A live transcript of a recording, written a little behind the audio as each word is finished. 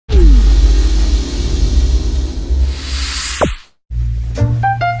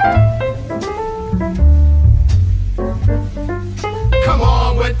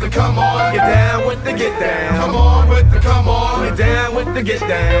with the get down. Come on with the come on. Get down with the get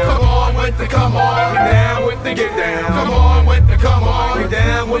down. Come on with the come on. Get down with the get down. Come on with the come on. Get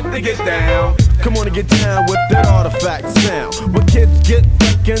down with the get down. Come on and get down with that artifact sound. When kids get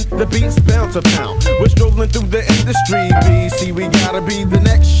fucking, the beats bounce a pound. We're strolling through the industry, BC. We gotta be the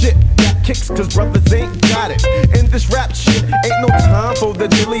next shit that kicks, cause brothers ain't got it. In this rap shit, ain't no time for the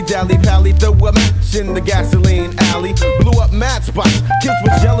dilly-dally pally. Throw a match in the gasoline alley. Blew up mad spots. Kids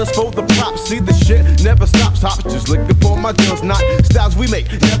was jealous for the props. See, the shit never stops. Hops just looking for my deals, not styles we make.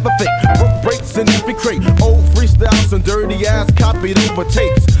 Never fake. Broke breaks in every crate. Old freestyles and dirty ass copied over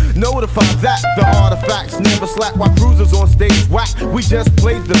tapes. Notify that the artifacts never slack while cruisers on stage whack. We just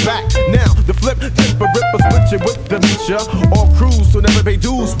played the back. Now the flip, dipper, ripper, switch it with dementia. All crews so never pay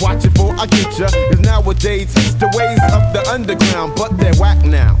dues. Watch it for I get ya. Cause nowadays it's the ways of the underground, but they're whack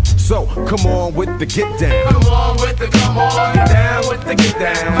now. So come on with the get down. Come on with the come on. Get down with the get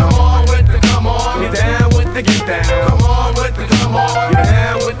down. Come on with the come on. Get down with the get down. Come on with the come on. Get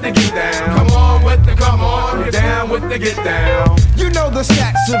down with the get down. Come on with the come on. Get down with the get down. You know the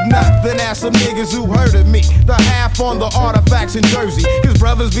stats of nothing, ask some niggas who heard of me. The half on the artifacts in Jersey. Cause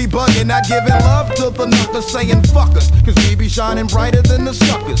brothers be bugging, not giving love to the knuckers, saying fuck us. Cause we be shining brighter than the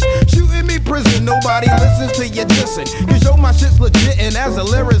suckers. Shooting me prison, nobody listens to you dissing. Cause yo, my shit's legit, and as a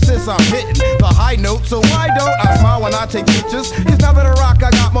lyricist, I'm hitting the high note. So why don't I smile when I take pictures? Cause now that I rock,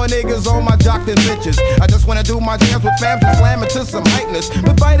 I got more niggas on my jock than bitches. I just wanna do my jams with fams and slam it to some hypeness.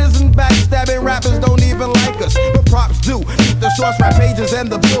 But biters and backstabbing rappers don't even like us. But props do. Keep the source rap pages and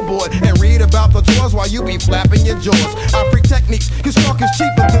the billboard and read about the tours while you be flapping your jaws. I freak techniques, cause talk is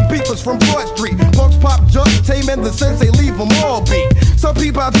cheaper than beepers from Broad Street. Punks pop, jump, tame, and the sense they leave them all beat. Some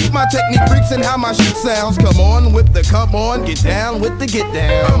people deep my technique freaks and how my shit sounds. Come on with the come on, get down with the get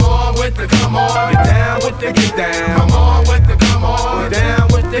down. Come on with the come on. Get down with the get down. Come on with the come on. Get down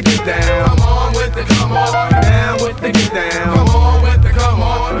with the get down. Come on with the come on. Get down with the get down. Come on with the come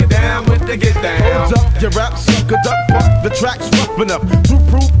on. Get down with the get down. Hold up, your rap sucker duck buck. The track's rough enough to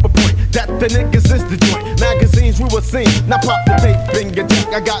prove a point that the niggas is the joint. Magazines we were seeing, now pop the tape in your deck.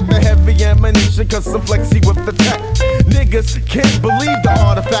 I got the heavy ammunition cause I'm flexy with the tech. Niggas can't believe the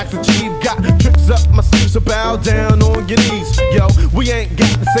artifacts achieved. Got tricks up my sleeves, so bow down on your knees. Yo, we ain't got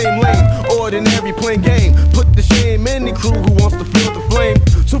the same lane, ordinary plain game. Put the shame in the crew who wants to feel the flame.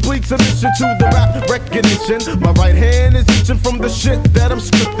 So please submission to the rap recognition. My right hand is itching from the shit that I'm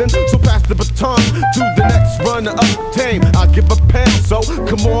scripting. So pass the baton to the next runner-up tame. I'll give a pound, so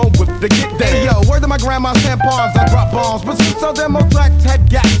come on with the get down. Hey yo, word to my grandma's tampons, I drop bombs. But since our demo tracks had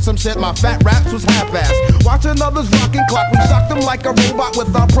gaps, some shit my fat raps was half-assed. Watching others rock and clock, we shocked them like a robot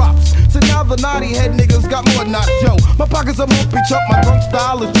with our props. So now the naughty head niggas got more knots, yo. My pockets are lumpy chump, my drunk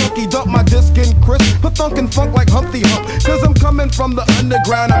style is chunky. Dump my disc in crisp, but thunkin' funk like Humpty Hump. Cause I'm coming from the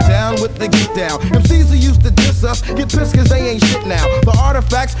underground, I'm down with the get down. MCs who used to diss us, get pissed cause they ain't shit now. The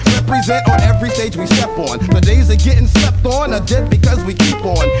artifacts represent on every stage we step on. The days of getting slept on are dead because we keep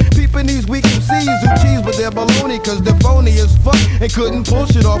on peeping these weak MCs who cheese with their baloney. Cause they're phony as fuck and couldn't pull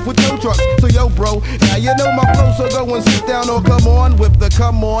shit off with tow trucks. So yo bro, now you know my flow, so go and sit down or come on with the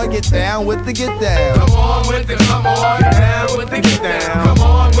come on, get down with the get down. Come on with the come on. Get down with the get down. Come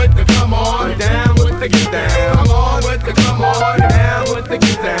on with the come on. Get down with the get down. Come on with the come on. Get down with the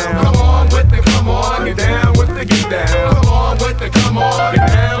get down. Come on with the come on. Get down with the get down. Come on with the come on. Get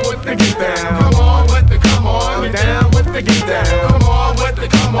down with the get down. Come on with the come on. Get down with the get down. Come on with the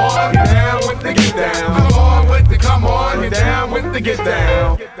come on. Get down with the get down. Come on with the come on. Get down with the get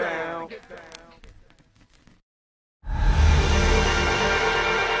down.